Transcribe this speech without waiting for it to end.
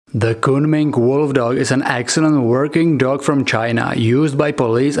The Kunming Wolfdog is an excellent working dog from China, used by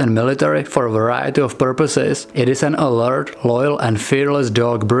police and military for a variety of purposes. It is an alert, loyal and fearless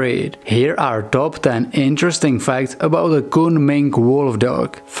dog breed. Here are top 10 interesting facts about the Kunming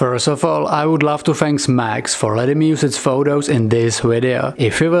Wolfdog. First of all, I would love to thank Max for letting me use its photos in this video.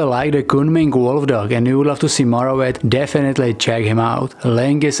 If you will like the Kunming Wolfdog and you would love to see more of it, definitely check him out.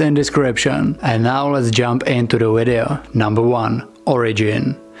 Link is in description. And now let's jump into the video. Number 1.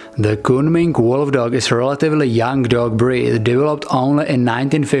 Origin. The Kunming Wolfdog is a relatively young dog breed, developed only in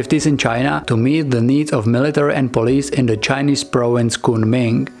 1950s in China to meet the needs of military and police in the Chinese province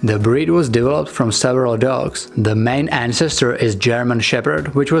Kunming. The breed was developed from several dogs. The main ancestor is German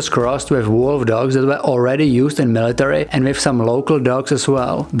Shepherd, which was crossed with wolf dogs that were already used in military and with some local dogs as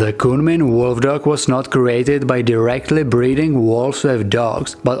well. The Kunming Wolfdog was not created by directly breeding wolves with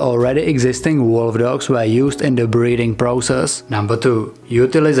dogs, but already existing wolf dogs were used in the breeding process. Number 2.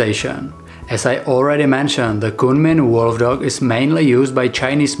 Utilization. As I already mentioned, the Kunming Wolfdog is mainly used by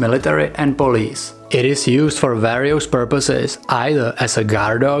Chinese military and police. It is used for various purposes, either as a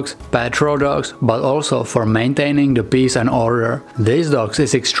guard dogs, patrol dogs, but also for maintaining the peace and order. This dog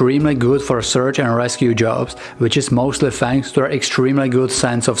is extremely good for search and rescue jobs, which is mostly thanks to their extremely good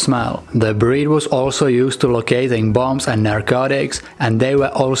sense of smell. The breed was also used to locating bombs and narcotics, and they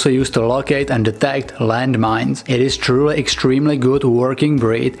were also used to locate and detect landmines. It is truly extremely good working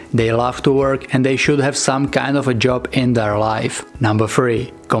breed. They love to work and they should have some kind of a job in their life. Number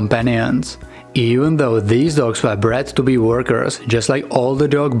 3. Companions. Even though these dogs were bred to be workers, just like all the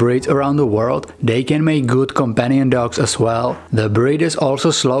dog breeds around the world, they can make good companion dogs as well. The breed is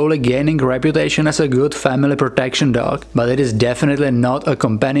also slowly gaining reputation as a good family protection dog, but it is definitely not a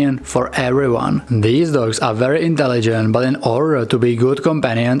companion for everyone. These dogs are very intelligent, but in order to be good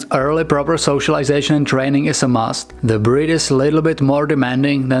companions, early proper socialization and training is a must. The breed is a little bit more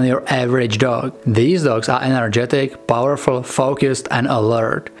demanding than your average dog. These dogs are energetic, powerful, focused and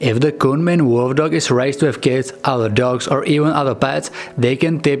alert. If the Kunming Wolfdog is raised with kids, other dogs or even other pets, they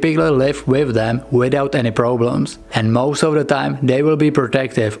can typically live with them without any problems. And most of the time they will be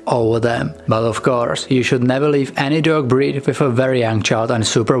protective over them. But of course, you should never leave any dog breed with a very young child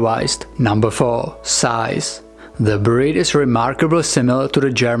unsupervised. Number 4. Size. The breed is remarkably similar to the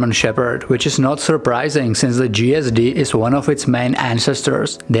German Shepherd, which is not surprising since the GSD is one of its main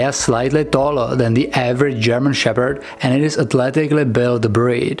ancestors. They are slightly taller than the average German Shepherd and it is athletically built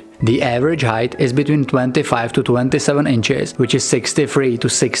breed. The average height is between 25 to 27 inches, which is 63 to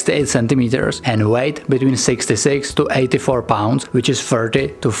 68 centimeters, and weight between 66 to 84 pounds, which is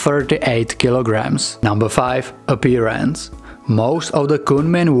 30 to 38 kilograms. Number 5. Appearance. Most of the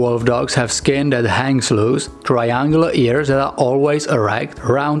Kunming Wolfdogs have skin that hangs loose, triangular ears that are always erect,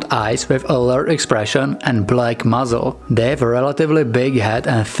 round eyes with alert expression and black muzzle. They have a relatively big head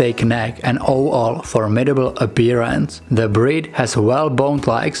and thick neck and overall formidable appearance. The breed has well-boned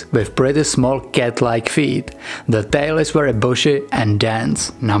legs with pretty small cat-like feet. The tail is very bushy and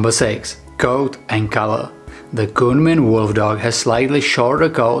dense. Number 6. Coat and color. The Kunming Wolfdog has slightly shorter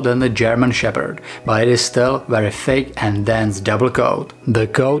coat than the German Shepherd, but it is still very thick and dense double coat. The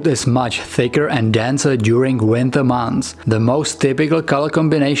coat is much thicker and denser during winter months. The most typical color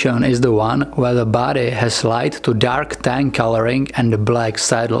combination is the one where the body has light to dark tan coloring and a black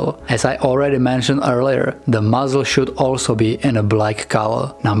saddle. As I already mentioned earlier, the muzzle should also be in a black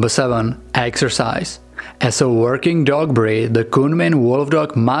color. Number 7. Exercise. As a working dog breed, the Kunming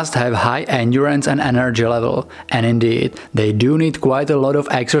Wolfdog must have high endurance and energy level, and indeed, they do need quite a lot of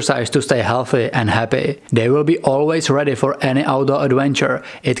exercise to stay healthy and happy. They will be always ready for any outdoor adventure.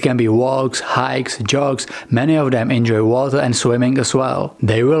 It can be walks, hikes, jogs, many of them enjoy water and swimming as well.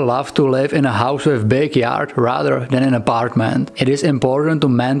 They will love to live in a house with big yard rather than an apartment. It is important to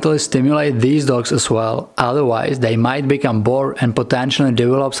mentally stimulate these dogs as well, otherwise they might become bored and potentially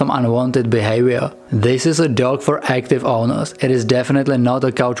develop some unwanted behavior. This is a dog for active owners. It is definitely not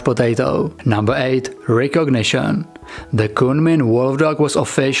a couch potato. Number 8. Recognition. The Kunming Wolfdog was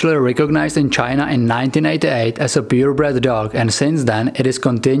officially recognized in China in 1988 as a purebred dog, and since then it is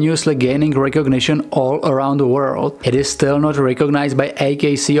continuously gaining recognition all around the world. It is still not recognized by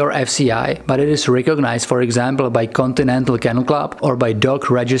AKC or FCI, but it is recognized for example by Continental Kennel Club or by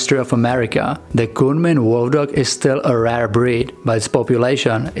Dog Registry of America. The Kunming Wolfdog is still a rare breed, but its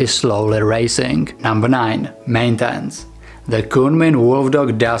population is slowly rising. Number 9. Maintenance. The Kunming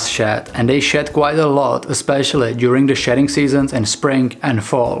Wolfdog does shed, and they shed quite a lot, especially during the shedding seasons in spring and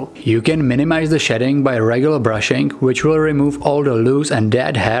fall. You can minimize the shedding by regular brushing, which will remove all the loose and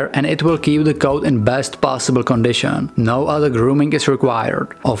dead hair, and it will keep the coat in best possible condition. No other grooming is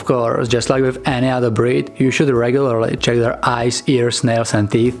required. Of course, just like with any other breed, you should regularly check their eyes, ears, nails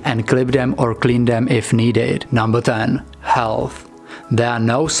and teeth and clip them or clean them if needed. Number 10. Health. There are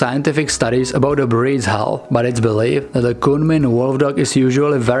no scientific studies about the breed's health, but it's believed that the Kunming Wolfdog is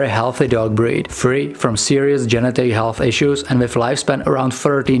usually a very healthy dog breed, free from serious genetic health issues and with lifespan around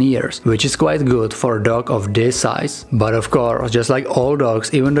 13 years, which is quite good for a dog of this size. But of course, just like all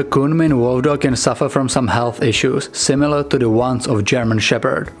dogs, even the Kunming Wolfdog can suffer from some health issues, similar to the ones of German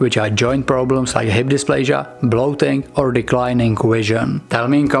Shepherd, which are joint problems like hip dysplasia, bloating or declining vision. Tell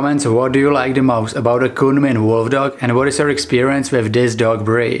me in comments what do you like the most about the Kunming Wolfdog and what is your experience with this dog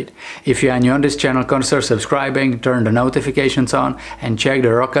breed. If you are new on this channel, consider subscribing, turn the notifications on and check the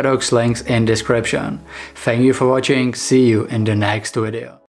Rocadog's links in description. Thank you for watching, see you in the next video.